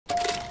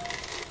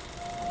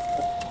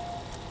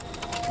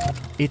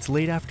It's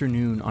late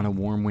afternoon on a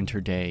warm winter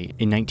day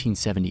in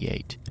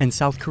 1978, and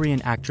South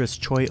Korean actress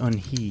Choi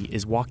Eun-hee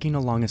is walking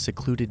along a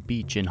secluded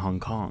beach in Hong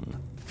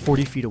Kong.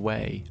 40 feet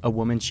away, a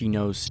woman she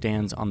knows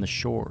stands on the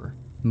shore,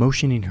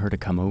 motioning her to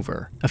come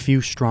over. A few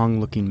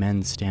strong-looking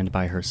men stand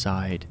by her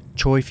side.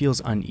 Choi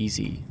feels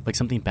uneasy, like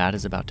something bad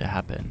is about to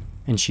happen.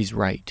 And she's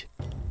right.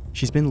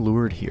 She's been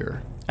lured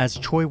here. As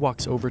Choi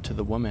walks over to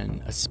the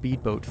woman, a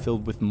speedboat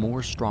filled with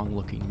more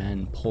strong-looking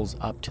men pulls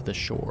up to the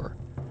shore.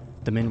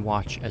 The men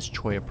watch as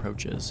Choi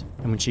approaches,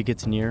 and when she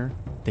gets near,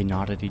 they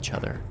nod at each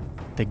other.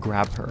 They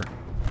grab her,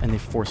 and they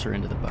force her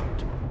into the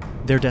boat.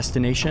 Their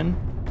destination?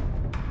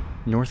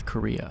 North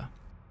Korea.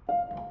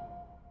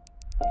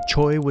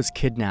 Choi was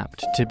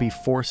kidnapped to be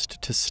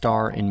forced to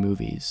star in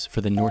movies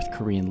for the North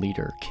Korean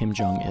leader, Kim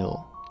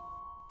Jong-Il.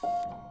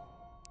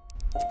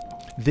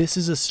 This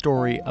is a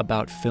story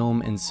about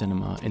film and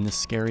cinema in the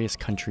scariest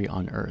country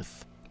on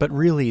earth. But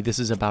really, this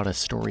is about a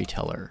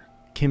storyteller,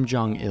 Kim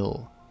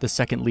Jong-il, the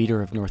second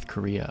leader of North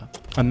Korea,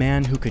 a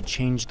man who could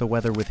change the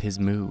weather with his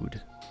mood,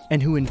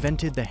 and who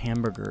invented the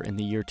hamburger in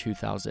the year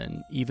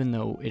 2000, even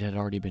though it had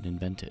already been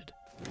invented.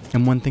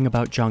 And one thing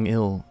about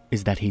Jong-il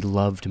is that he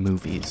loved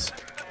movies.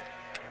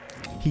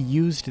 He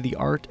used the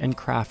art and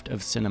craft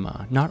of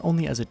cinema not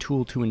only as a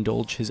tool to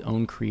indulge his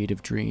own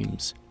creative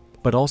dreams,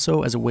 but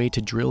also as a way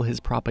to drill his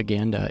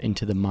propaganda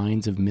into the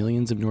minds of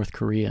millions of North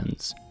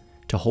Koreans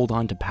to hold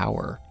on to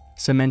power,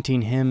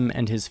 cementing him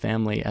and his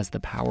family as the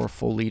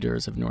powerful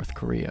leaders of North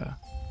Korea.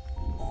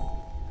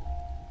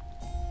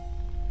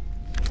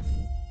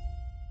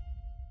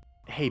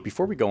 Hey,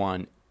 before we go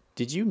on,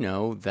 did you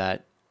know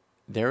that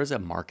there is a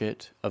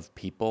market of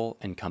people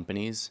and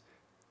companies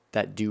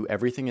that do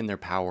everything in their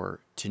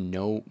power to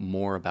know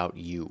more about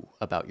you,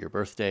 about your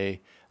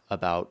birthday,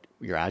 about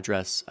your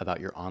address, about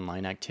your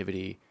online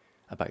activity,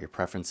 about your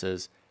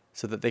preferences,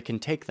 so that they can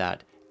take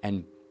that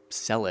and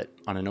sell it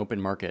on an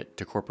open market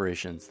to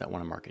corporations that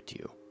want to market to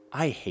you?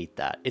 I hate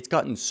that. It's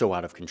gotten so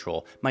out of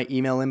control. My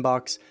email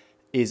inbox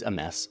is a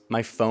mess.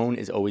 My phone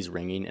is always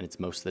ringing, and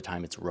most of the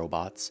time it's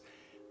robots.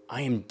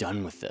 I am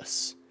done with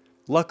this.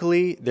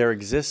 Luckily, there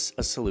exists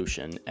a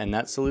solution, and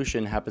that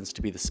solution happens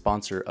to be the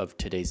sponsor of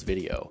today's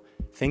video.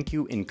 Thank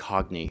you,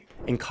 Incogni.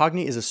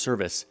 Incogni is a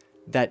service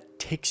that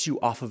takes you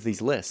off of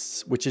these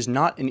lists, which is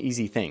not an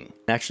easy thing.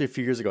 Actually, a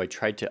few years ago, I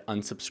tried to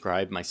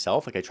unsubscribe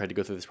myself. I tried to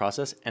go through this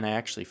process, and I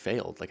actually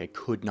failed. I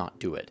could not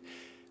do it.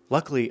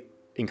 Luckily,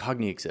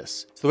 Incogni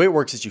exists. So the way it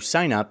works is you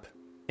sign up,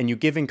 and you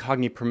give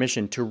Incogni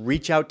permission to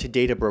reach out to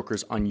data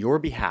brokers on your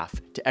behalf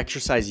to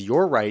exercise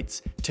your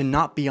rights to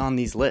not be on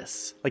these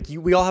lists.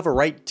 We all have a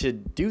right to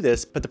do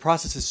this, but the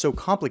process is so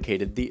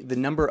complicated. The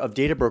number of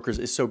data brokers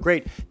is so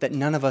great that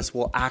none of us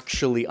will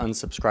actually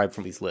unsubscribe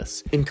from these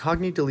lists.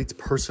 Incogni deletes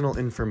personal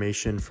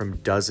information from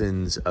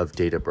dozens of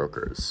data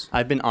brokers.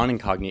 I've been on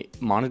Incogni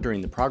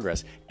monitoring the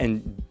progress,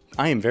 and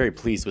I am very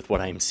pleased with what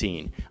I am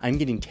seeing. I'm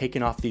getting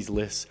taken off these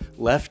lists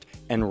left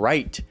and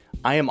right.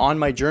 I am on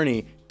my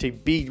journey to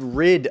be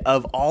rid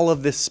of all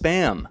of this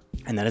spam.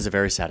 And that is a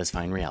very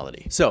satisfying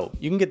reality. So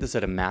you can get this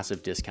at a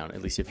massive discount,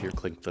 at least if you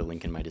click the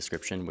link in my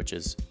description, which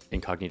is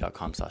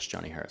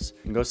incogni.com/JohnnyHarris.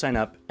 You can go sign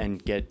up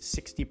and get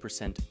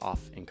 60%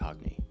 off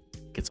Incogni.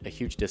 It's a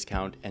huge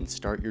discount, and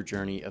start your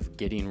journey of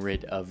getting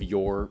rid of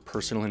your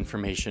personal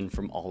information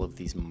from all of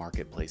these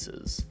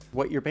marketplaces.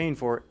 What you're paying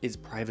for is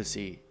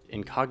privacy.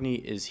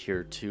 Incogni is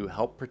here to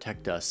help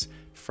protect us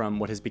from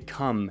what has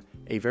become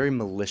a very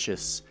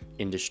malicious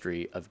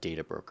industry of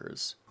data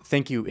brokers.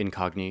 Thank you,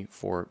 Incogni,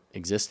 for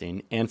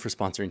existing and for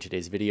sponsoring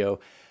today's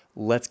video.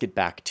 Let's get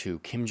back to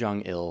Kim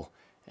Jong-il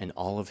and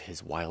all of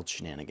his wild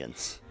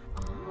shenanigans.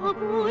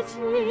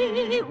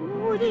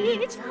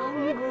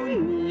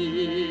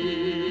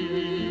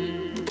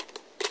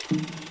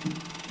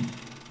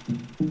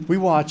 We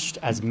watched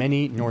as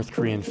many North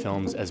Korean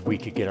films as we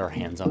could get our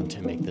hands on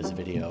to make this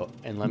video,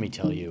 and let me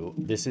tell you,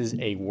 this is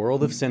a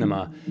world of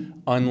cinema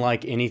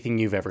unlike anything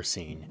you've ever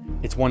seen.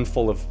 It's one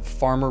full of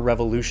farmer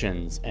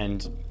revolutions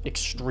and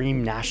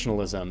extreme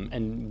nationalism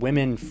and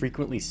women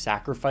frequently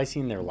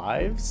sacrificing their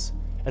lives,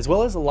 as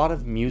well as a lot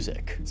of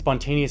music,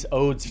 spontaneous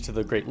odes to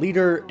the great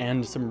leader,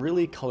 and some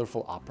really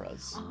colorful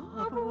operas.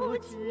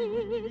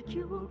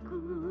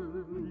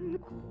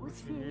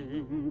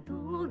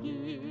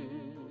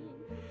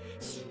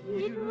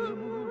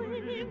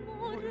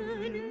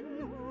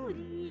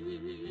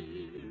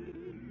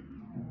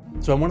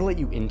 So I want to let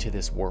you into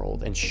this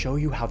world and show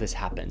you how this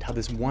happened, how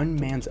this one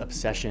man's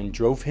obsession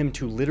drove him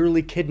to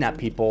literally kidnap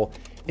people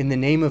in the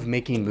name of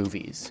making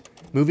movies.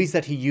 Movies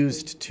that he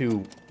used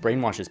to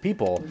brainwash his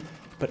people,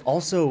 but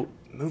also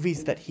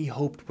movies that he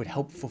hoped would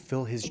help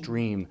fulfill his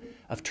dream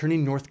of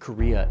turning North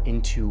Korea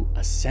into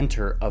a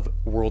center of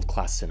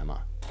world-class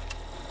cinema.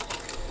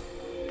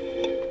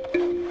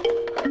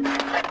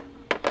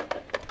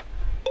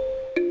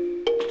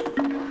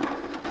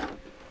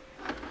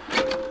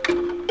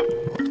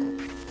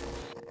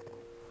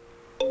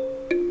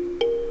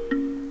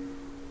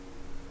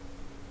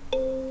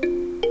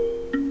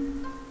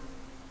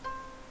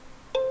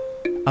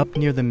 Up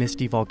near the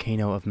misty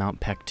volcano of Mount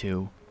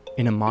Paektu,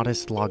 In a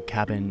modest log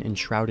cabin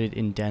enshrouded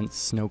in dense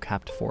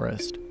snow-capped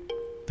forest,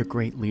 the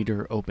great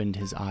leader opened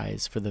his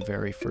eyes for the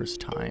very first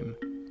time.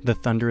 The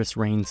thunderous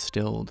rain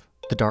stilled,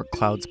 the dark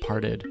clouds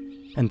parted,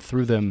 and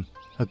through them,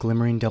 a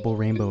glimmering double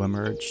rainbow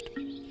emerged,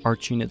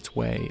 arching its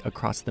way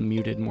across the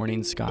muted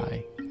morning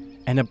sky.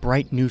 And a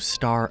bright new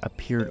star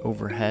appeared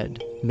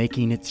overhead,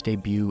 making its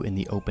debut in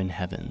the open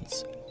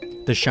heavens.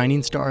 The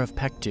shining star of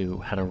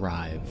Paektu had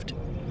arrived.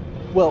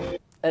 Well,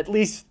 at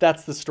least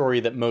that's the story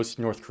that most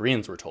North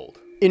Koreans were told.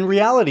 In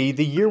reality,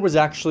 the year was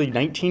actually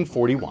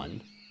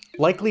 1941,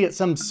 likely at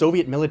some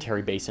Soviet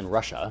military base in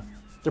Russia.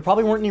 There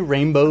probably weren't any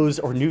rainbows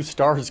or new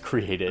stars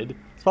created.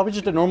 It's probably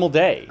just a normal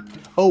day.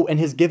 Oh, and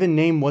his given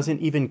name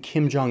wasn't even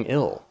Kim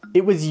Jong-Il.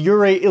 It was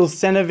Yuri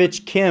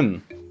Ilsenovich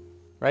Kim,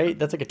 right?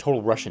 That's like a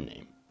total Russian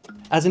name.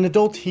 As an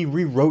adult, he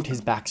rewrote his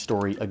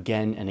backstory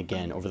again and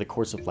again over the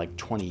course of like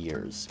 20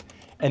 years.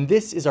 And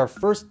this is our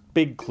first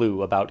big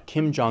clue about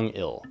Kim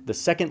Jong-il, the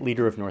second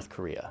leader of North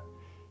Korea.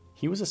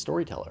 He was a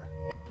storyteller.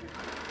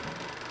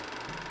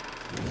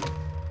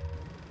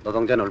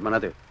 노동자는 얼마나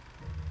돼요?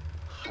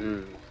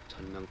 한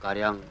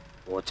 1,000명가량,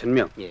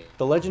 5,000명. 예.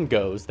 The legend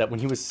goes that when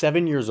he was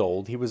 7 years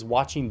old, he was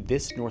watching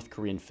this North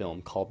Korean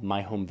film called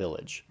My Home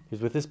Village. He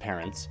was with his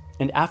parents,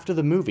 and after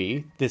the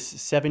movie, this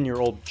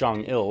 7-year-old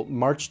Jong-il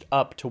marched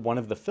up to one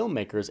of the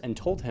filmmakers and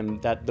told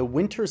him that the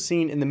winter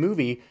scene in the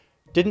movie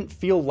didn't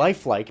feel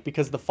lifelike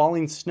because the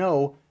falling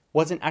snow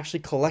wasn't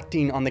actually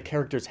collecting on the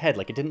character's head,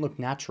 like it didn't look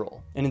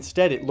natural. And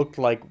instead it looked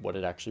like what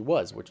it actually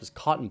was, which was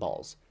cotton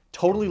balls.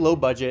 Totally low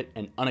budget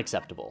and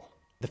unacceptable.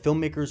 The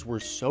filmmakers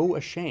were so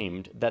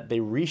ashamed that they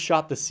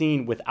reshot the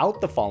scene without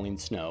the falling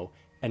snow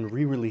and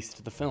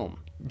re-released the film.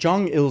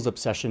 Jong-il's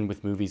obsession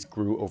with movies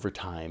grew over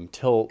time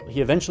till he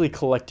eventually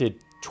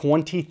collected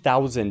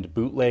 20,000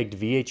 bootlegged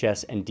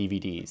VHS and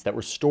DVDs that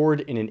were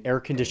stored in an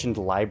air-conditioned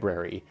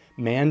library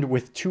manned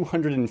with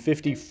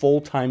 250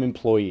 full-time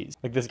employees.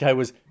 Like, this guy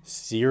was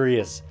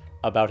serious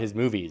about his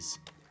movies.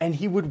 And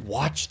he would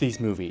watch these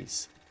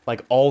movies,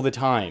 like, all the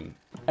time.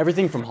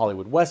 Everything from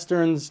Hollywood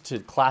westerns to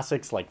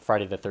classics like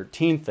Friday the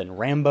 13th and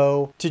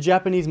Rambo to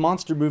Japanese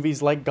monster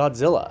movies like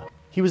Godzilla.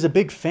 He was a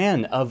big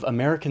fan of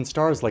American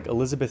stars like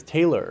Elizabeth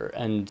Taylor,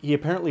 and he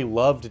apparently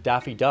loved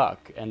Daffy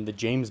Duck and the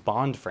James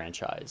Bond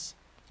franchise.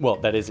 Well,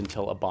 that is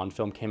until a Bond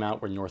film came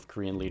out where North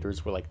Korean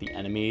leaders were like the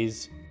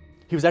enemies.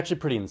 He was actually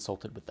pretty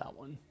insulted with that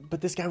one. But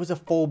this guy was a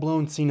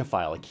full-blown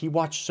cinephile. Like, he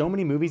watched so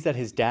many movies that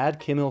his dad,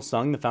 Kim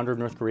Il-sung, the founder of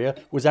North Korea,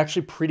 was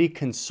actually pretty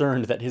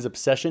concerned that his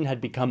obsession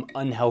had become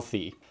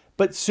unhealthy.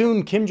 But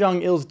soon, Kim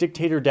Jong-il's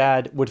dictator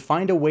dad would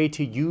find a way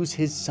to use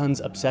his son's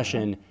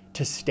obsession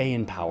to stay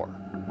in power.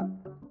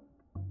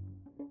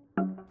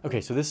 Okay,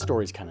 so this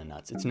story's kind of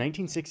nuts. It's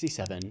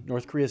 1967.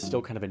 North Korea is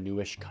still kind of a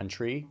newish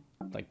country,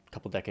 like a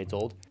couple decades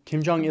old.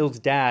 Kim Jong-il's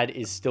dad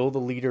is still the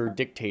leader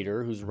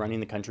dictator who's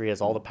running the country,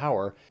 has all the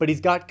power, but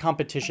he's got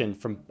competition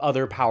from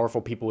other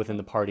powerful people within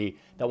the party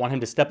that want him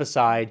to step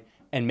aside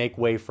and make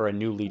way for a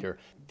new leader.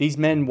 These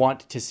men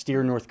want to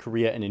steer North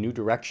Korea in a new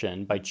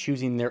direction by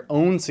choosing their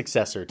own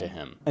successor to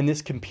him. And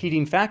this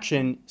competing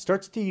faction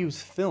starts to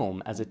use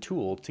film as a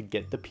tool to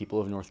get the people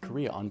of North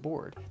Korea on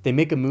board. They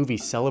make a movie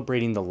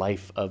celebrating the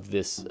life of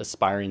this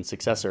aspiring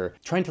successor,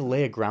 trying to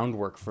lay a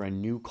groundwork for a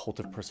new cult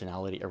of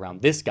personality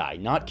around this guy,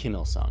 not Kim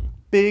Il-sung.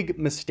 Big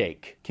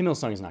mistake. Kim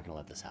Il-sung is not gonna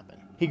let this happen.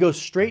 He goes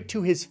straight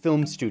to his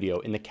film studio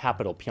in the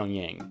capital,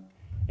 Pyongyang,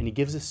 and he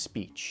gives a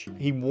speech.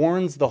 He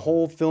warns the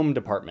whole film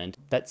department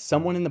that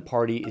someone in the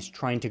party is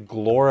trying to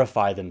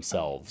glorify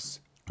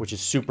themselves, which is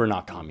super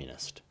not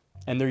communist.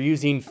 And they're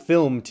using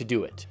film to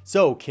do it.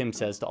 So Kim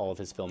says to all of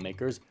his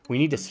filmmakers, we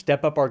need to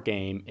step up our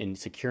game in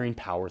securing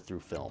power through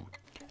film.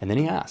 And then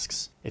he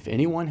asks if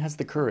anyone has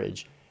the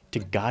courage to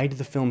guide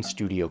the film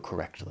studio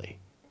correctly,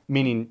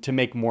 meaning to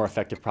make more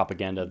effective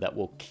propaganda that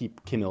will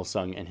keep Kim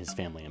Il-sung and his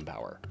family in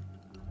power.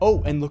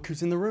 Oh, and look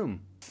who's in the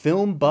room.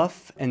 Film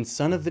buff and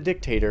son of the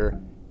dictator,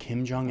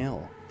 Kim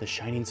Jong-il, the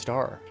shining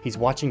star. He's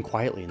watching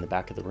quietly in the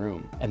back of the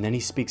room, and then he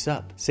speaks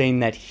up, saying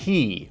that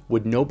he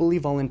would nobly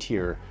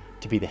volunteer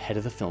to be the head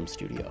of the film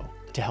studio,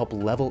 to help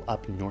level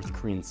up North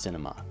Korean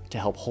cinema, to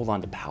help hold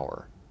on to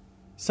power.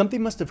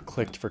 Something must have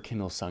clicked for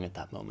Kim Il-sung at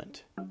that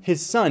moment.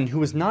 His son, who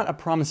was not a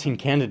promising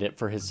candidate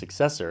for his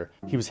successor,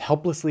 he was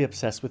helplessly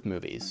obsessed with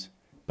movies.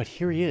 But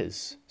here he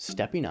is,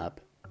 stepping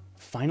up,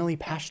 finally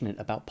passionate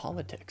about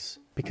politics,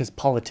 because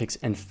politics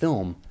and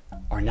film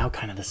are now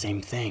kind of the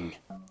same thing.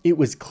 It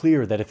was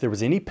clear that if there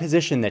was any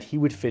position that he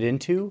would fit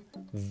into,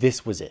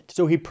 this was it.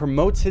 So he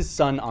promotes his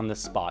son on the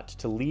spot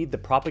to lead the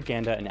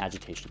propaganda and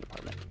agitation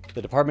department,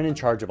 the department in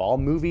charge of all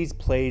movies,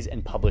 plays,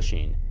 and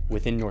publishing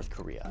within North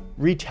Korea,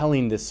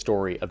 retelling this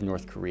story of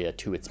North Korea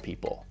to its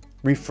people,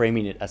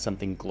 reframing it as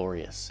something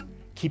glorious,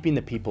 keeping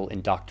the people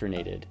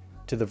indoctrinated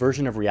to the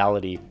version of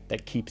reality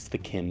that keeps the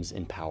Kims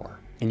in power,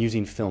 and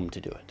using film to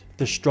do it.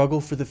 The struggle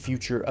for the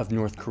future of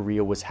North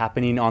Korea was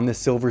happening on the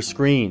silver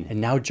screen,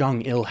 and now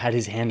Jong-il had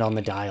his hand on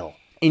the dial,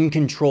 in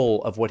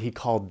control of what he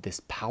called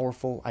this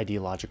powerful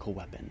ideological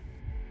weapon.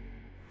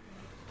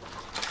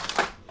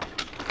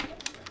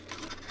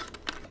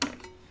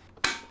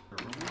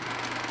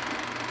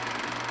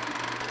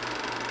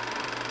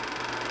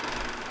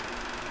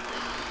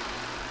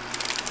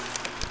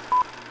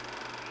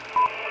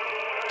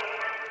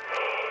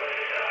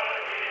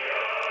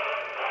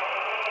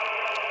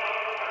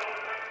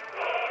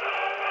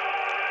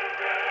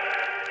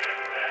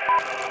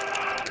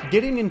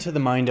 Getting into the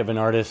mind of an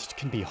artist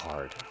can be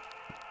hard.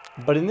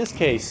 But in this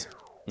case,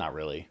 not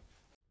really.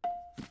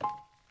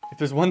 If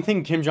there's one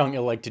thing Kim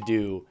Jong-Il liked to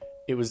do,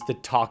 it was to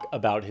talk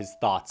about his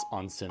thoughts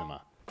on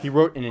cinema. He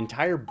wrote an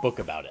entire book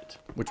about it,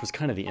 which was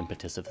kind of the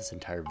impetus of this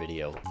entire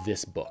video,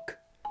 this book,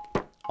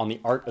 On the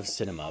Art of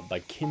Cinema by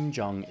Kim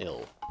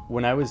Jong-Il.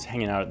 When I was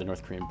hanging out at the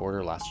North Korean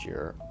border last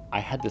year, I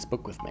had this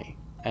book with me,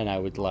 and I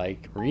would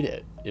like read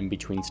it in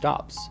between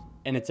stops.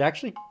 And it's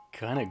actually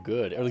kind of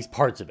good, or at least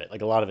parts of it.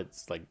 Like a lot of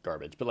it's like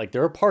garbage, but like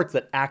there are parts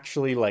that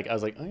actually like, I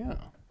was like, oh yeah,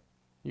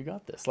 you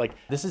got this. Like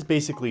this is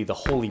basically the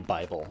holy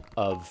Bible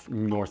of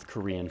North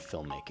Korean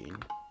filmmaking.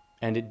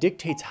 And it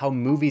dictates how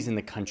movies in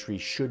the country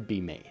should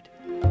be made.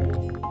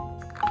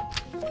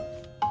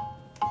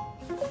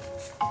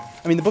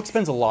 I mean, the book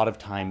spends a lot of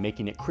time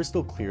making it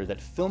crystal clear that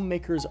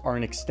filmmakers are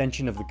an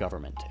extension of the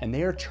government, and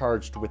they are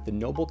charged with the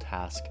noble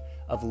task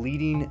of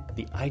leading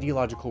the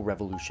ideological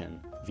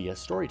revolution via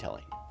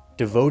storytelling,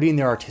 devoting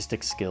their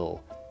artistic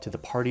skill to the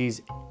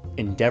party's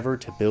endeavor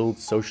to build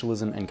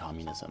socialism and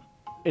communism.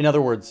 In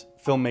other words,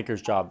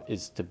 filmmakers' job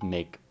is to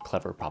make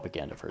clever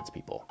propaganda for its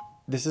people.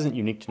 This isn't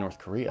unique to North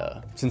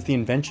Korea. Since the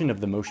invention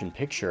of the motion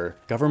picture,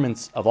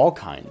 governments of all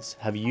kinds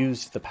have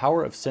used the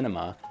power of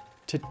cinema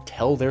to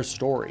tell their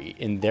story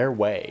in their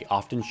way,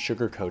 often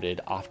sugar-coated,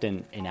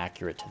 often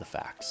inaccurate to the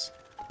facts.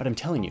 But I'm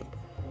telling you,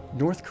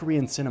 North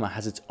Korean cinema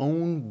has its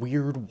own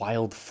weird,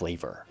 wild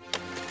flavor.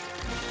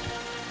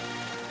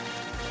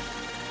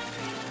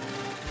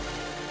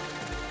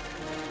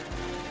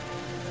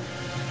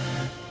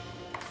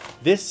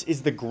 This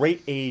is the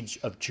great age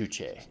of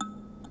Juche.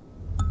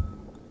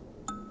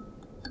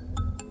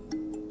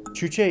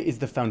 Juche is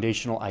the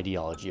foundational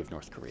ideology of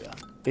North Korea.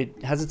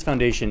 It has its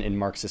foundation in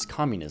Marxist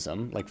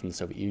communism, like from the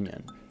Soviet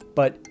Union,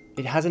 but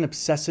it has an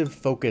obsessive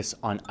focus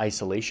on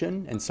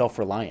isolation and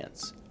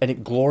self-reliance, and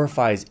it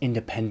glorifies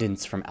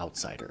independence from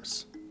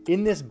outsiders.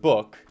 In this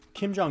book,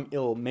 Kim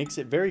Jong-il makes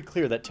it very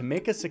clear that to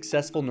make a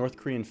successful North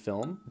Korean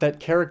film, that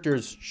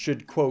characters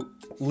should, quote,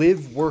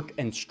 live, work,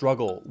 and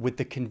struggle with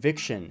the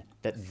conviction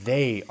that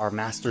they are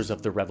masters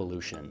of the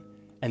revolution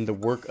and the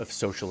work of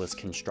socialist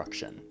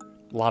construction.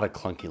 A lot of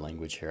clunky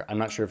language here. I'm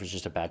not sure if it's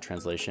just a bad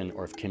translation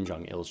or if Kim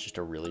Jong-il is just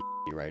a really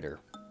writer.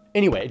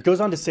 Anyway, it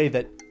goes on to say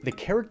that the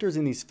characters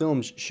in these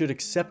films should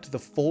accept the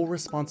full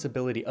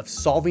responsibility of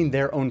solving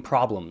their own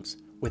problems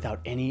without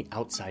any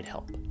outside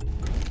help.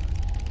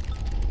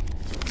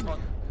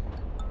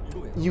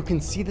 You can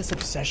see this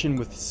obsession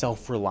with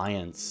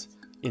self-reliance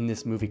in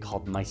this movie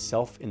called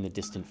Myself in the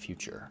Distant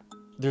Future.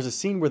 There's a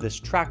scene where this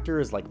tractor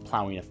is like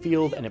plowing a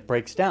field and it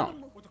breaks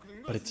down.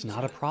 But it's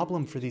not a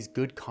problem for these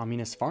good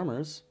communist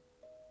farmers.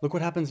 Look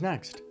what happens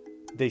next.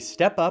 They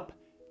step up,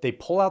 they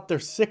pull out their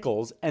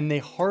sickles, and they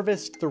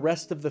harvest the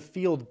rest of the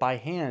field by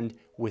hand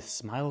with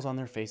smiles on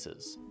their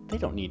faces. They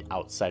don't need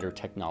outsider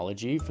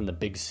technology from the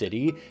big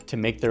city to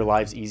make their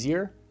lives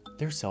easier.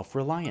 They're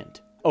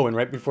self-reliant. Oh, and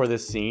right before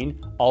this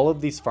scene, all of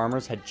these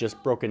farmers had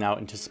just broken out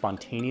into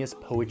spontaneous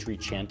poetry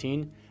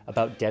chanting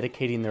about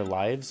dedicating their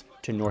lives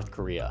to North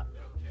Korea.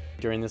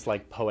 During this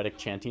like poetic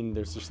chanting,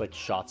 there's just like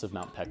shots of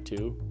Mount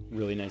Paektu,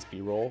 really nice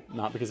B-roll.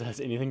 Not because it has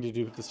anything to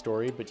do with the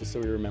story, but just so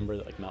we remember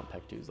that like Mount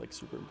Paektu is like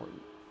super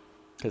important.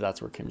 Because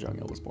that's where Kim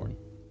Jong-il was born.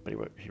 But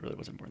he really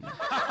wasn't born there.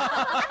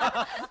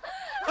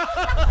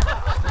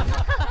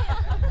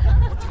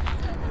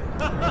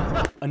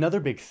 Another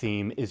big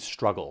theme is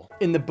struggle.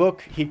 In the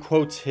book, he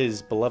quotes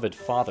his beloved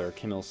father,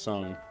 Kim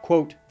Il-sung,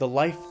 quote, "The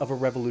life of a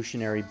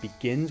revolutionary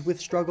begins with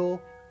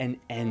struggle and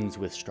ends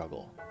with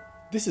struggle."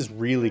 This is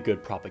really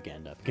good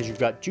propaganda because you've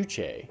got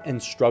Juche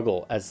and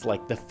struggle as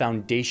like the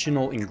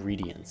foundational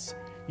ingredients.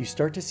 You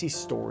start to see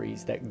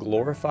stories that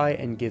glorify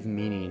and give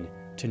meaning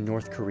to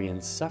North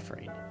Korean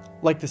suffering.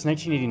 Like this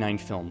 1989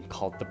 film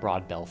called The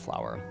Broad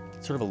Bellflower.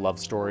 It's sort of a love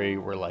story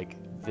where like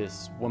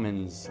this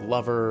woman's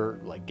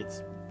lover like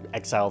gets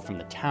exiled from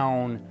the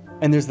town,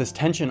 and there's this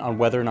tension on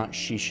whether or not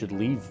she should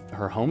leave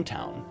her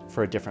hometown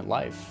for a different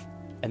life.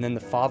 And then the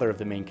father of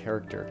the main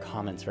character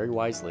comments very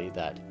wisely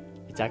that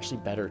it's actually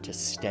better to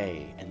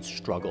stay and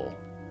struggle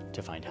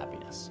to find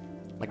happiness,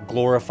 like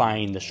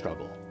glorifying the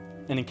struggle.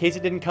 And in case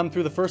it didn't come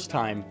through the first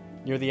time,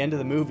 near the end of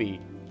the movie,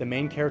 the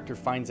main character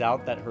finds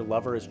out that her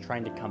lover is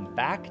trying to come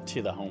back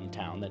to the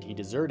hometown that he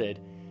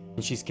deserted,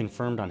 and she's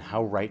confirmed on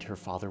how right her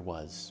father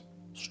was.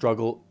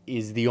 Struggle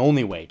is the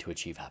only way to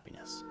achieve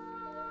happiness.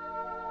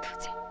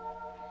 도저히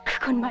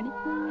그것만이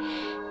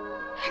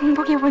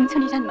행복의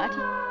원천이란 말이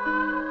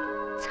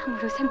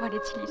참으로 생활의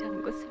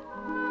진리라는 것을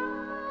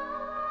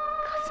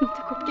가슴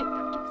뜨겁게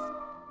느꼈어.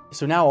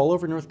 So now all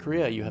over North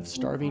Korea, you have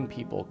starving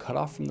people cut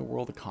off from the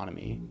world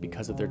economy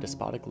because of their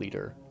despotic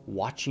leader,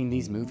 watching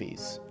these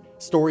movies.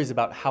 Stories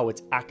about how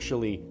it's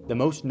actually the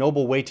most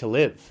noble way to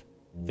live,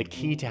 the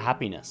key to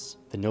happiness,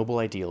 the noble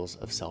ideals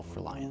of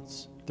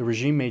self-reliance. The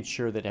regime made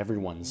sure that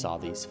everyone saw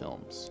these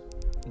films.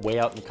 Way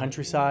out in the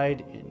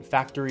countryside, in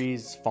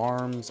factories,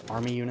 farms,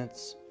 army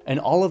units. And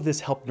all of this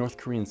helped North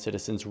Korean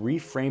citizens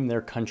reframe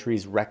their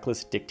country's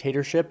reckless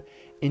dictatorship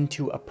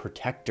into a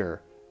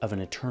protector of an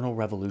eternal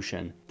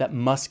revolution that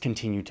must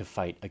continue to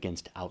fight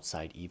against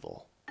outside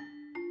evil.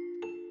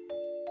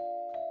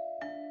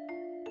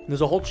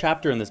 There's a whole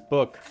chapter in this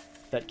book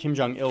that Kim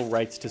Jong-Il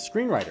writes to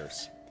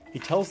screenwriters. He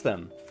tells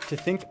them to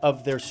think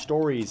of their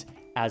stories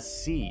as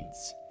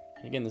seeds.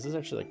 And again, this is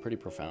actually like pretty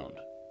profound,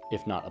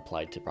 if not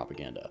applied to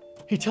propaganda.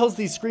 He tells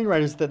these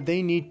screenwriters that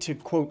they need to,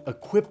 quote,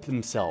 equip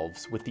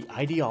themselves with the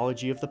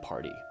ideology of the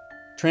party.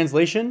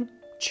 Translation,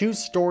 choose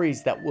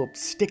stories that will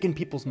stick in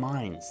people's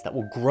minds, that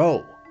will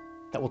grow,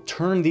 that will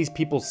turn these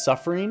people's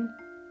suffering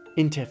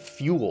into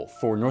fuel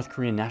for North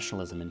Korean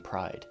nationalism and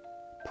pride.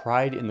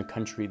 Pride in the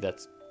country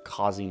that's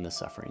causing the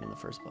suffering in the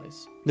first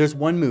place. There's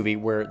one movie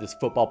where this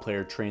football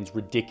player trains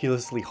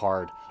ridiculously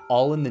hard,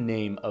 all in the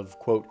name of,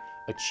 quote,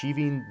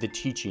 achieving the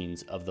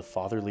teachings of the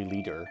fatherly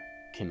leader,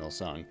 Kim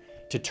Il-sung,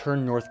 to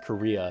turn North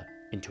Korea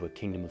into a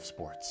kingdom of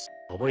sports.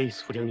 어버이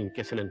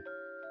수령님께서는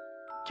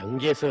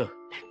경기에서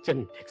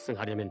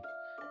백전백승하려면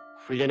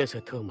훈련에서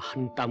더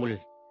많은 땀을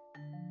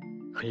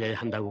흘려야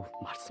한다고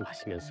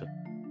말씀하시면서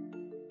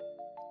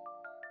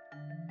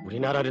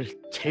우리나라를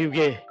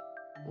체육의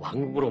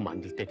왕국으로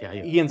만들 때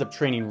대하여 He ends up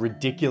training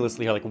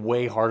ridiculously hard, like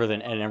way harder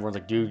than Ed, and everyone's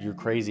like, dude, you're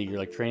crazy, you're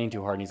like training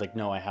too hard. And he's like,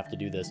 no, I have to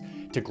do this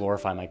to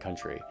glorify my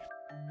country.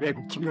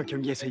 외국팀과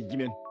경기에서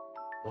이기면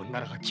온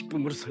나라가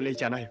기쁨으로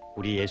설레지 않아요.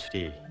 우리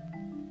예술이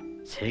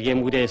세계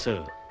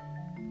무대에서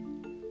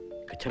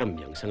그처럼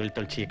명성을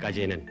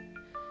떨치기까지에는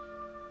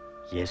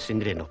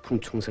예술인들의 높은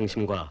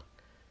충성심과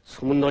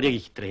소문 노력이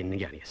깃들어 있는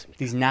게 아니겠습니까?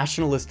 These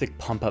nationalistic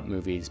pump-up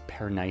movies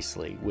pair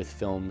nicely with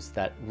films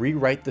that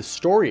rewrite the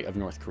story of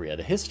North Korea,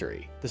 the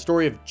history, the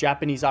story of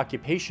Japanese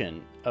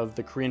occupation of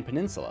the Korean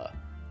Peninsula,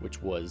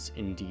 which was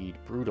indeed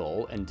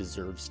brutal and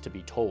deserves to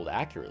be told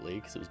accurately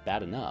because it was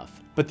bad enough.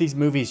 But these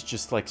movies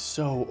just like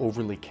so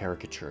overly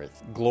caricature it,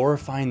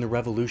 glorifying the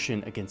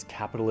revolution against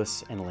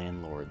capitalists and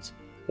landlords,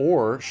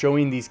 or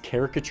showing these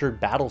caricatured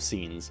battle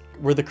scenes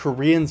where the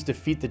Koreans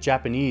defeat the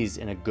Japanese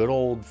in a good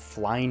old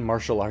flying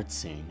martial arts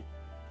scene.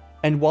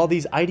 And while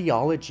these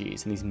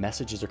ideologies and these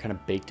messages are kind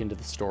of baked into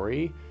the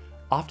story,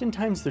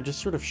 oftentimes they're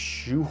just sort of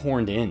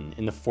shoehorned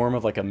in the form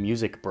of like a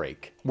music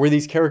break, where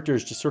these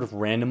characters just sort of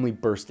randomly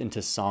burst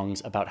into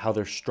songs about how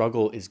their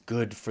struggle is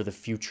good for the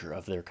future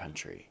of their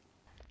country.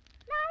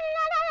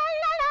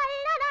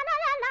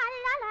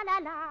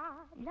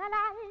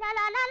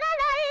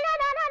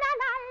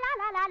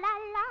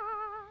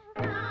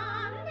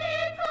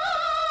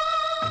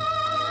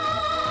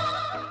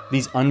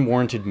 These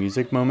unwarranted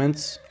music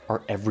moments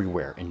are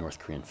everywhere in North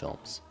Korean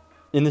films.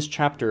 In this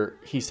chapter,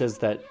 he says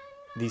that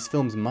these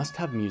films must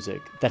have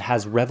music that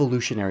has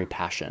revolutionary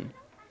passion,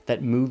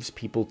 that moves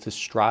people to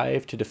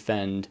strive to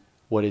defend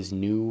what is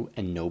new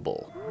and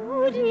noble.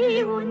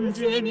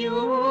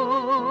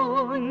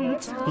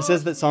 He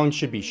says that songs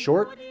should be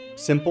short,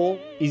 simple,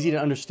 easy to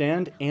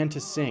understand, and to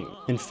sing,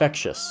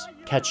 infectious,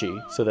 catchy,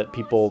 so that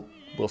people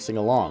will sing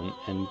along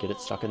and get it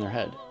stuck in their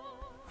head.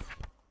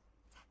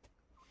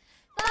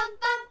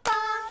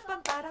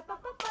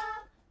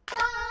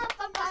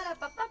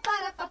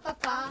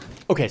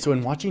 Okay, so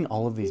in watching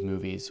all of these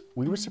movies,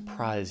 we were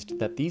surprised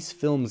that these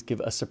films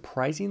give a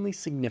surprisingly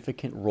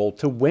significant role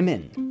to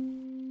women.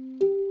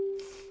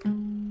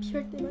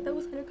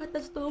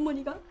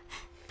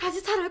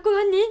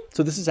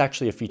 So this is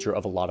actually a feature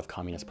of a lot of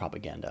communist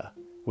propaganda,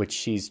 which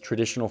sees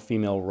traditional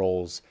female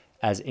roles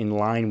as in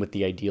line with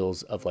the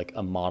ideals of like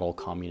a model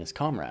communist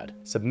comrade.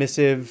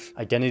 Submissive,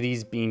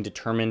 identities being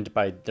determined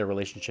by their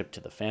relationship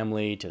to the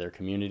family, to their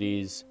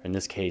communities, in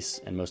this case,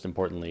 and most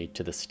importantly,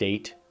 to the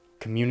state.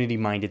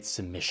 Community-minded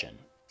submission.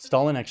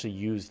 Stalin actually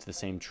used the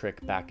same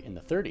trick back in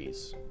the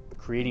 30s,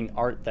 creating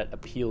art that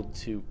appealed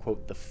to,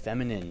 quote, the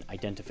feminine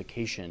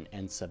identification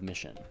and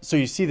submission. So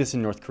you see this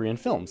in North Korean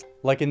films,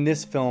 like in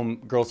this film,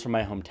 Girls from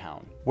My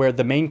Hometown, where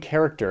the main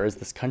character is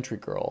this country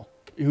girl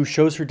who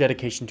shows her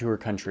dedication to her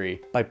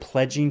country by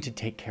pledging to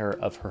take care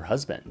of her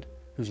husband,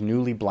 who's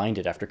newly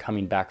blinded after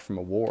coming back from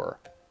a war,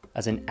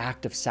 as an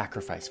act of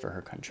sacrifice for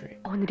her country.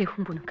 오늘의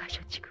훈보는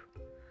가셔지고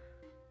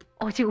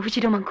어제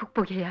오지려만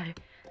극복해야 할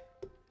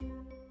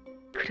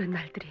그런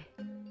날들이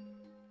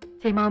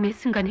제 마음의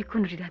순간의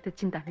그늘이라도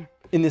진다면.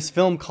 In this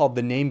film called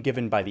The Name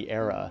Given by the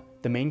Era,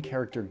 the main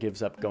character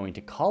gives up going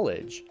to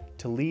college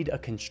to lead a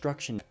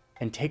construction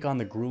and take on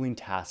the grueling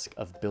task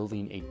of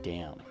building a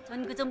dam.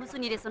 전 그저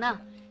무슨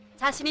일에서나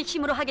자신의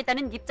힘으로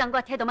하겠다는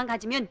입장과 태도만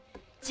가지면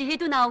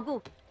지혜도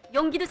나오고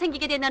용기도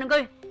생기게 된다는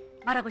걸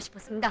말하고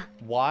싶었습니다.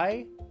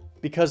 Why?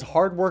 Because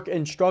hard work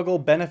and struggle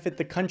benefit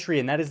the country,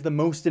 and that is the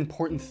most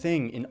important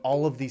thing in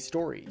all of these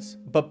stories.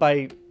 But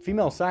by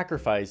female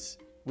sacrifice,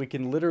 we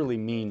can literally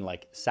mean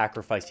like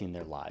sacrificing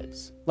their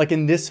lives. Like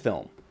in this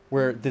film,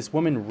 where this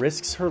woman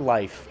risks her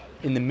life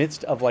in the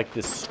midst of like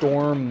this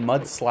storm,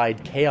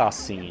 mudslide, chaos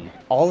scene,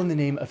 all in the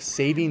name of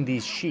saving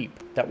these sheep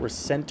that were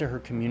sent to her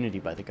community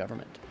by the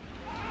government.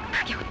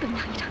 그게 어떤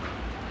양이라고?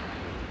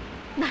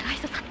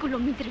 나라에서 산골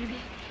농민들을 위해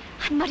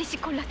한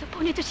마리씩 골라서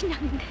보내주신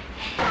양인데.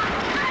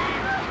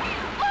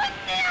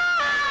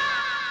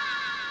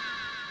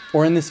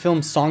 Or in this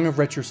film Song of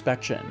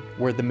Retrospection,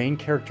 where the main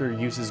character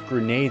uses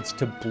grenades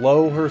to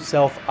blow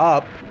herself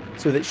up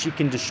so that she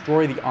can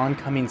destroy the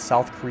oncoming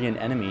South Korean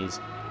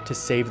enemies to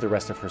save the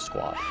rest of her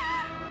squad.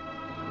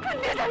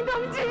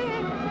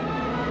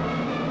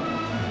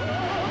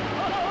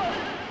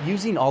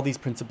 Using all these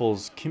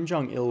principles, Kim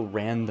Jong-il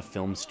ran the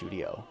film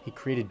studio. He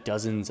created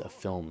dozens of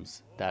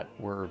films that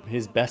were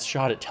his best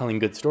shot at telling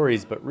good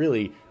stories, but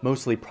really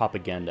mostly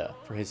propaganda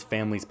for his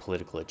family's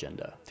political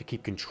agenda, to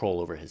keep control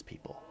over his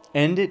people.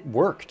 And it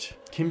worked.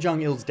 Kim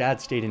Jong-il's dad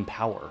stayed in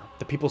power.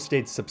 The people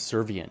stayed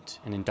subservient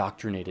and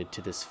indoctrinated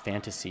to this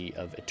fantasy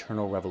of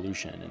eternal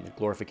revolution and the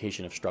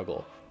glorification of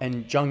struggle.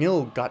 And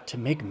Jong-il got to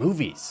make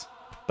movies.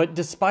 But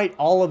despite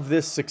all of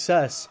this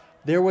success,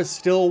 there was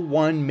still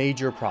one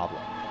major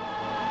problem.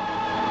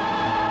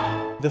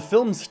 The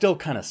film still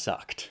kind of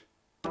sucked.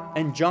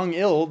 And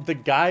Jong-il, the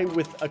guy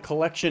with a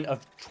collection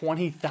of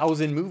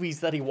 20,000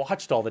 movies that he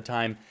watched all the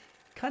time,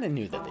 kind of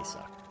knew that they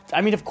sucked. I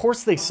mean, of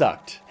course they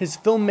sucked. His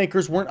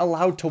filmmakers weren't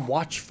allowed to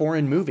watch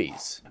foreign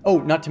movies. Oh,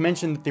 not to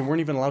mention that they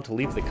weren't even allowed to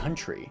leave the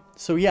country.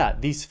 So yeah,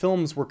 these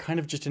films were kind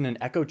of just in an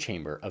echo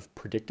chamber of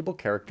predictable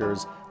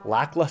characters,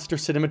 lackluster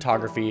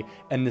cinematography,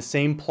 and the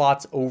same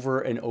plots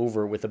over and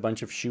over with a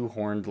bunch of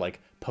shoehorned like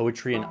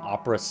poetry and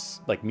opera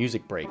like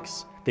music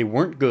breaks. They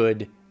weren't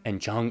good, and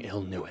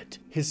Jong-il knew it.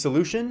 His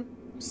solution?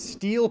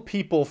 Steal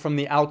people from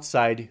the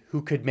outside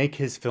who could make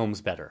his films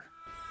better.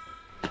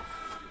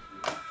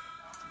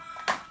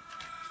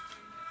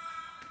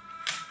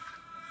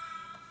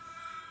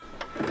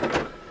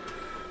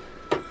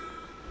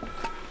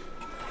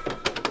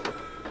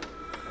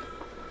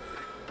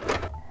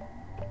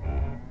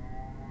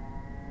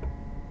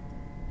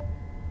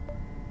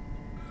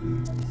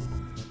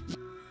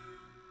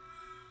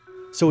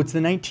 So it's the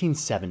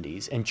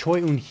 1970s, and Choi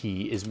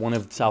Eun-hee is one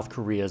of South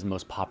Korea's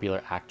most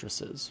popular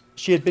actresses.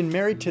 She had been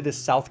married to this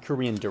South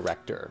Korean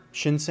director,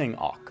 Shin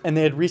Sang-ok, and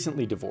they had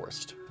recently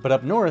divorced. But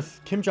up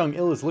north, Kim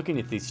Jong-il is looking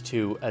at these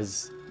two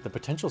as the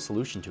potential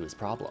solution to his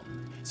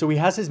problem. So he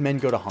has his men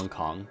go to Hong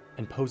Kong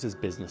and pose as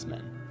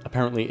businessmen,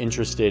 apparently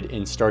interested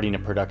in starting a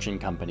production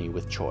company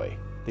with Choi.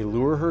 They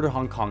lure her to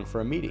Hong Kong for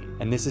a meeting,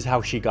 and this is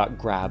how she got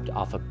grabbed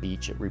off a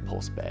beach at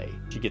Repulse Bay.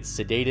 She gets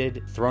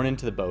sedated, thrown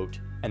into the boat,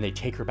 and they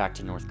take her back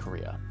to North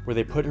Korea, where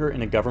they put her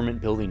in a government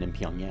building in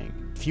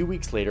Pyongyang. A few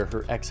weeks later,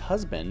 her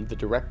ex-husband, the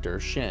director,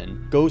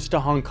 Shin, goes to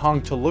Hong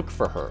Kong to look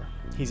for her.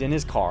 He's in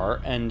his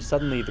car, and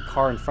suddenly the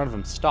car in front of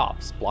him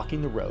stops,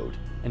 blocking the road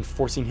and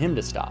forcing him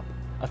to stop.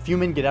 A few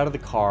men get out of the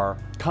car,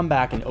 come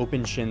back and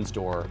open Shin's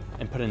door,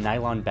 and put a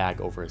nylon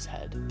bag over his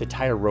head. They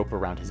tie a rope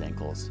around his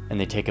ankles, and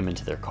they take him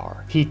into their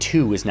car. He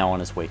too is now on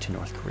his way to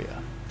North Korea.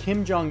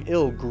 Kim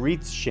Jong-il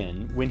greets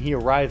Shin when he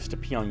arrives to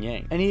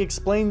Pyongyang, and he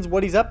explains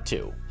what he's up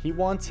to. He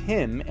wants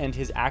him and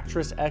his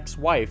actress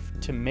ex-wife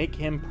to make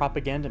him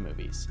propaganda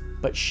movies.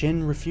 But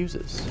Shin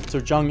refuses. So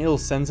Jong-il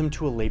sends him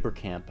to a labor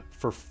camp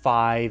for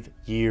 5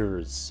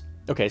 years.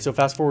 Okay, so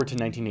fast forward to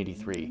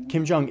 1983.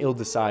 Kim Jong-il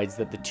decides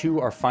that the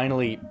two are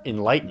finally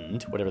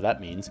enlightened, whatever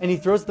that means, and he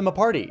throws them a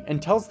party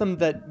and tells them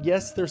that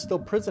yes, they're still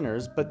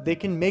prisoners, but they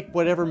can make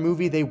whatever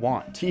movie they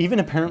want. He even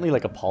apparently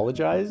like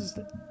apologized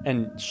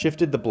and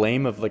shifted the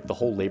blame of like the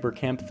whole labor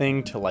camp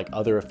thing to like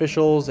other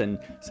officials and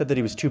said that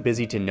he was too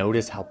busy to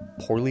notice how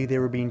poorly they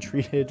were being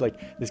treated.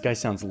 Like, this guy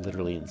sounds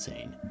literally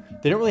insane.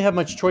 They don't really have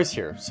much choice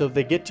here, so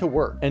they get to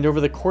work. And over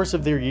the course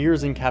of their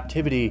years in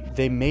captivity,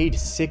 they made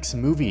 6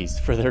 movies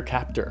for their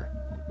captor.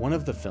 One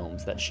of the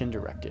films that Shin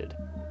directed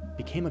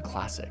became a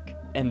classic.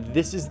 And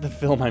this is the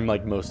film I'm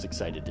like most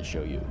excited to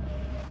show you.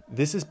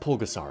 This is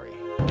Pulgasari.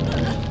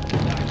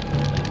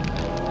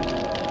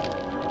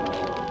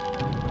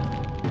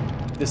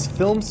 This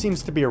film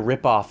seems to be a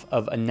ripoff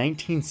of a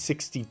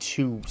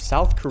 1962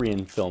 South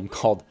Korean film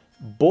called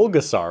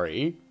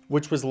Bulgasari,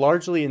 which was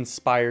largely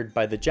inspired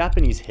by the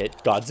Japanese hit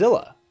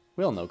Godzilla.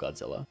 We all know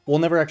Godzilla. We'll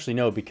never actually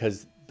know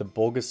because the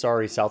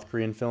Bulgasari South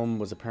Korean film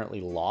was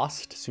apparently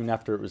lost soon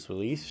after it was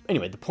released.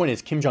 Anyway, the point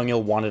is Kim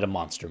Jong-il wanted a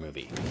monster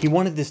movie. He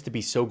wanted this to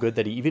be so good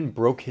that he even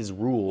broke his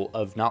rule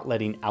of not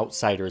letting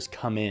outsiders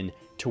come in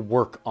to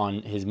work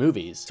on his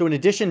movies. So in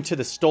addition to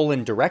the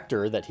stolen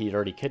director that he had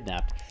already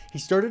kidnapped, he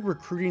started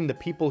recruiting the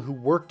people who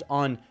worked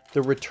on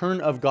The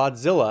Return of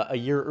Godzilla a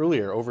year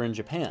earlier over in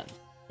Japan,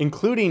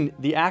 including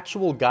the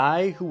actual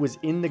guy who was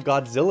in the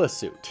Godzilla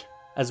suit,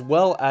 as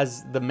well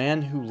as the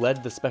man who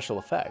led the special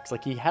effects.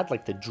 Like, he had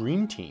like the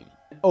dream team.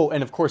 Oh,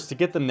 and of course, to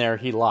get them there,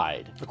 he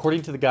lied.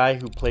 According to the guy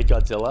who played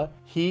Godzilla,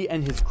 he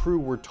and his crew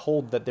were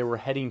told that they were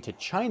heading to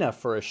China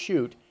for a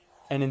shoot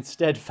and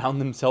instead found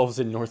themselves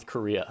in North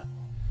Korea.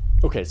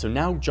 Okay, so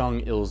now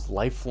Jong-il's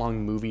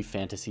lifelong movie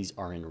fantasies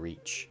are in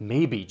reach.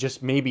 Maybe,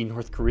 just maybe,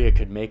 North Korea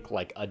could make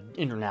like an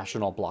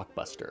international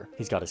blockbuster.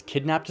 He's got his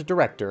kidnapped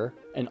director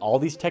and all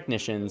these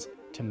technicians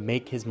to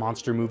make his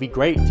monster movie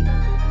great.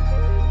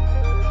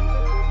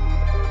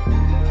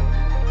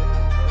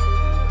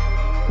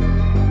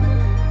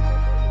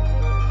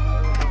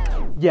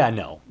 Yeah,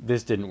 no,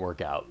 this didn't work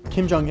out.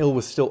 Kim Jong-il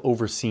was still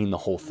overseeing the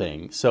whole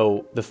thing,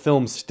 so the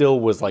film still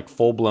was like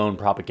full-blown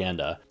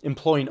propaganda,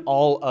 employing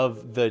all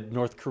of the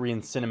North Korean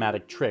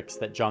cinematic tricks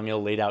that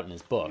Jong-il laid out in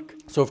his book.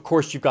 So of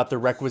course you've got the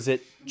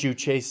requisite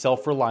Juche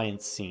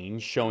self-reliance scene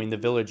showing the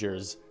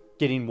villagers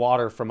getting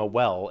water from a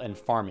well and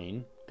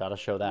farming. Gotta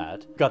show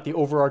that. Got the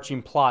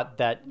overarching plot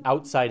that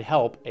outside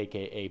help,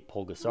 aka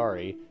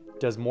Pulgasari,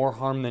 does more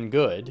harm than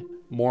good.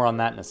 More on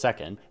that in a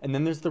second. And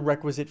then there's the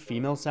requisite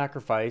female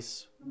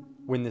sacrifice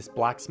when this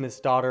blacksmith's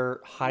daughter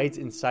hides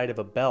inside of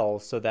a bell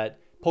so that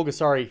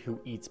Pulgasari,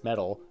 who eats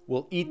metal,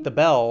 will eat the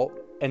bell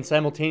and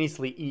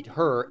simultaneously eat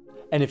her.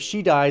 And if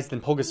she dies, then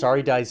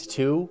Pulgasari dies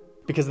too,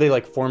 because they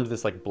like formed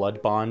this like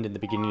blood bond in the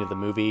beginning of the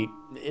movie.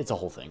 It's a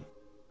whole thing.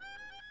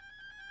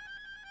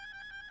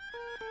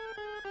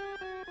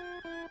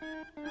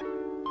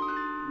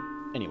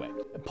 Anyway,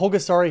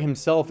 Pulgasari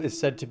himself is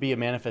said to be a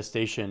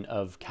manifestation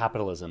of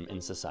capitalism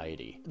in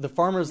society. The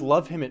farmers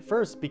love him at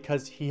first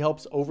because he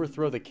helps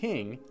overthrow the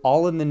king,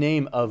 all in the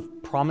name of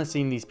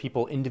promising these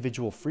people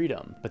individual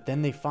freedom. But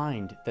then they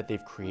find that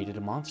they've created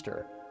a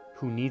monster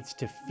who needs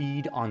to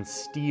feed on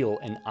steel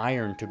and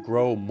iron to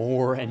grow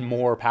more and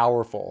more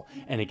powerful,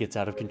 and it gets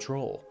out of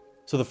control.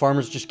 So the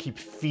farmers just keep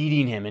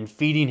feeding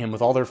him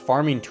with all their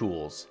farming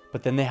tools.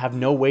 But then they have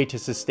no way to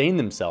sustain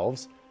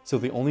themselves, so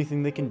the only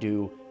thing they can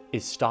do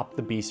is stop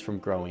the beast from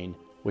growing,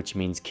 which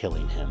means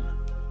killing him,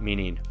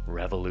 meaning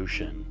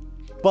revolution.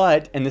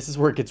 But, and this is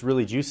where it gets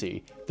really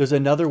juicy, there's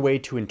another way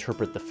to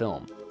interpret the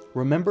film.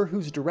 Remember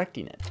who's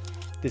directing it?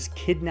 This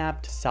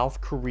kidnapped South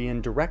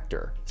Korean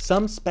director.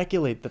 Some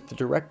speculate that the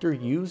director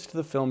used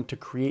the film to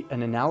create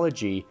an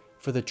analogy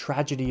for the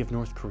tragedy of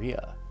North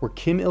Korea, where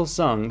Kim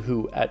Il-sung,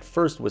 who at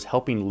first was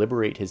helping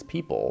liberate his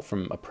people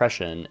from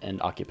oppression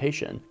and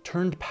occupation,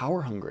 turned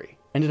power hungry,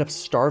 ended up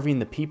starving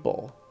the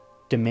people,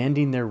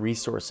 demanding their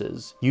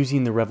resources,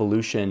 using the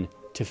revolution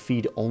to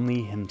feed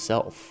only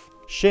himself.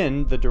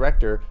 Shin, the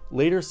director,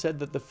 later said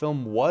that the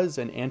film was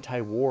an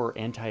anti-war,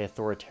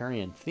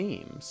 anti-authoritarian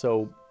theme,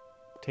 so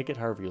take it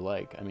however you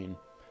like. I mean,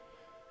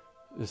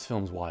 this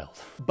film's wild.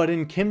 But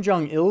in Kim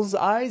Jong-il's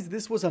eyes,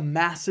 this was a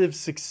massive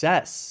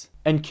success.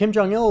 And Kim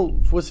Jong-il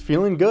was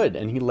feeling good,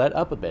 and he let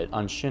up a bit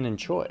on Shin and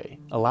Choi,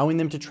 allowing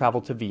them to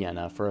travel to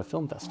Vienna for a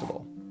film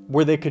festival,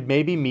 where they could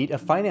maybe meet a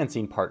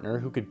financing partner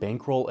who could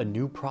bankroll a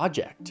new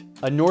project,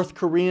 a North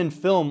Korean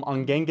film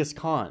on Genghis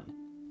Khan.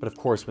 But of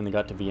course, when they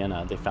got to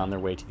Vienna, they found their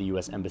way to the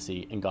US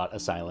Embassy and got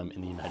asylum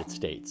in the United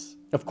States.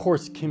 Of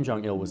course, Kim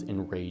Jong-il was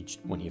enraged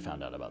when he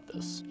found out about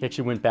this. He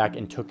actually went back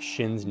and took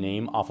Shin's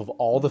name off of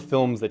all the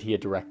films that he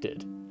had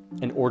directed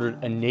and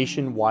ordered a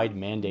nationwide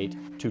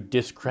mandate to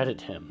discredit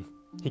him.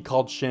 He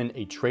called Shin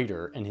a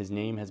traitor, and his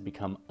name has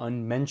become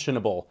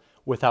unmentionable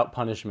without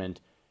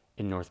punishment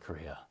in North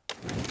Korea.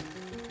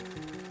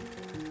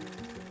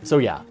 So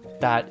yeah,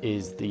 that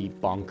is the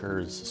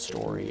bonkers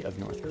story of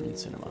North Korean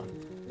cinema.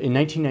 In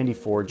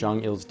 1994,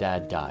 Jong-il's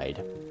dad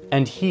died,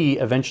 and he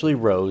eventually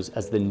rose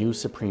as the new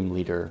supreme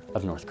leader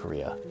of North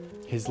Korea.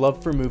 His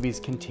love for movies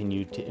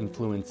continued to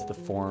influence the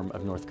form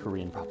of North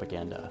Korean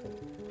propaganda.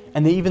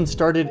 And they even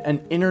started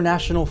an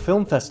international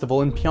film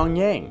festival in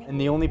Pyongyang.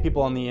 And the only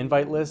people on the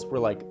invite list were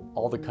like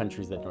all the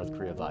countries that North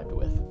Korea vibed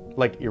with.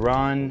 Like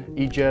Iran,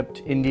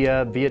 Egypt,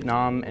 India,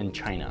 Vietnam, and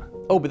China.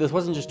 Oh, but this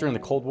wasn't just during the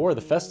Cold War.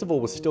 The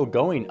festival was still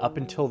going up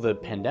until the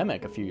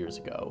pandemic a few years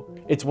ago.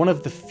 It's one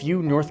of the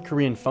few North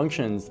Korean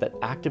functions that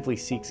actively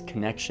seeks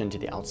connection to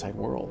the outside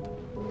world.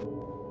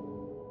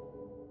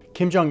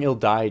 Kim Jong-il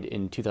died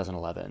in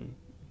 2011,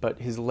 but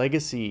his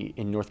legacy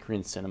in North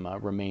Korean cinema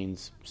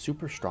remains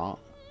super strong.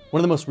 One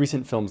of the most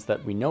recent films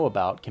that we know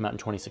about came out in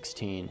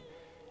 2016,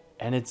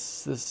 and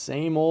it's the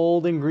same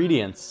old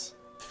ingredients.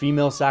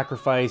 Female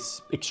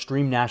sacrifice,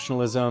 extreme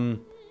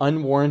nationalism,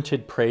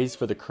 unwarranted praise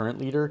for the current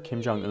leader,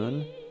 Kim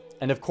Jong-un,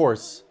 and of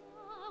course,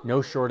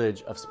 no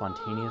shortage of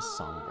spontaneous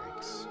song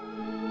breaks.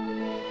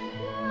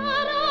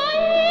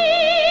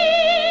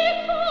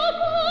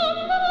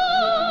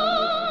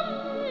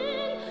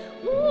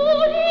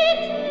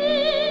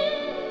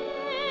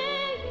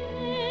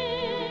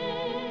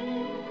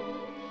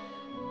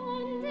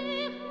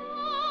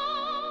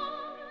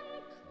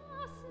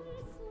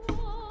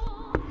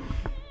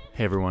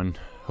 Hey everyone,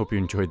 hope you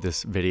enjoyed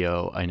this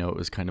video. I know it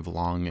was kind of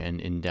long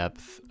and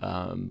in-depth,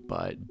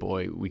 but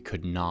boy, we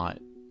could not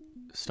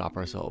stop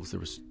ourselves. There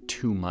was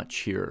too much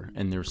here,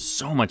 and there's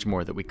so much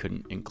more that we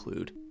couldn't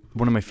include.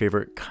 One of my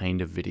favorite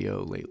kind of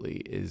video lately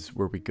is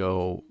where we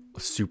go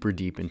super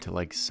deep into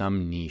like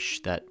some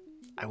niche that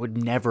I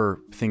would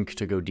never think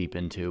to go deep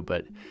into,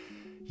 but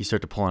you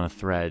start to pull on a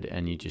thread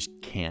and you just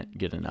can't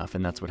get enough,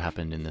 and that's what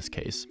happened in this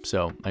case.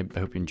 So I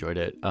hope you enjoyed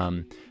it.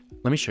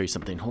 Let me show you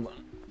something. Hold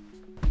on.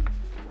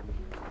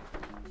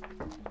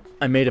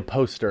 I made a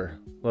poster.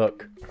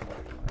 Look,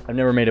 I've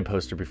never made a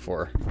poster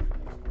before.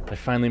 I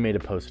finally made a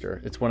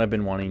poster. It's one I've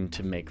been wanting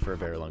to make for a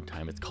very long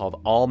time. It's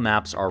called All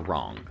Maps Are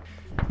Wrong.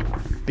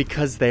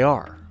 Because they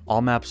are.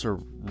 All maps are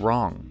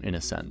wrong, in a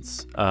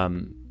sense.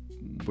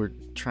 we're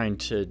trying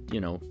to,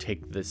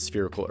 take the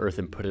spherical Earth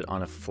and put it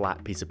on a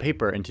flat piece of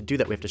paper. And to do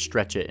that, we have to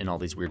stretch it in all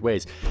these weird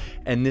ways.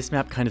 And this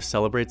map kind of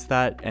celebrates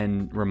that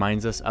and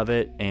reminds us of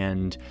it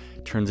and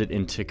turns it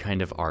into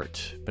kind of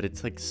art. But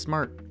it's like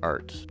smart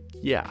art.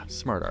 Yeah,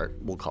 smart art,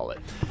 we'll call it.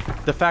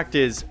 The fact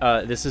is,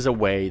 this is a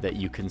way that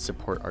you can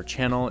support our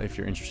channel if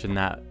you're interested in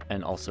that,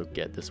 and also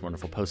get this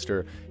wonderful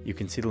poster. You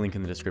can see the link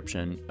in the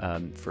description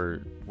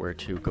for where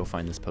to go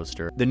find this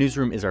poster. The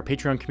newsroom is our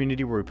Patreon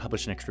community where we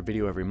publish an extra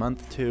video every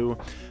month too.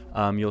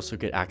 You also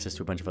get access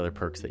to a bunch of other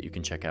perks that you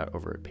can check out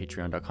over at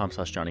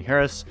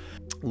patreon.com/JohnnyHarris.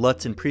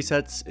 LUTs and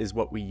presets is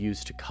what we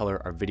use to color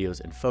our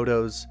videos and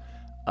photos.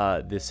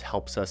 This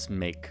helps us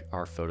make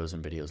our photos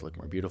and videos look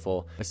more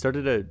beautiful. I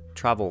started a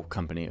travel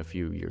company a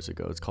few years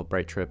ago. It's called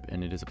Bright Trip,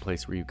 and it is a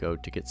place where you go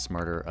to get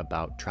smarter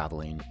about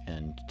traveling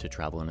and to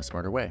travel in a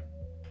smarter way.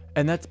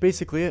 And that's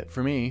basically it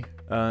for me.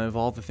 Of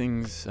all the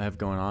things I have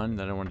going on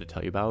that I wanted to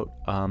tell you about,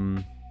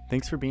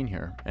 thanks for being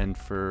here and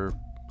for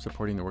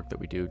supporting the work that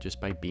we do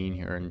just by being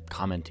here and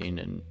commenting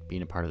and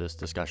being a part of this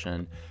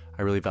discussion.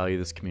 I really value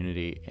this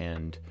community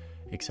and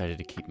excited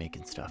to keep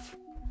making stuff.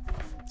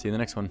 See you in the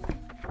next one.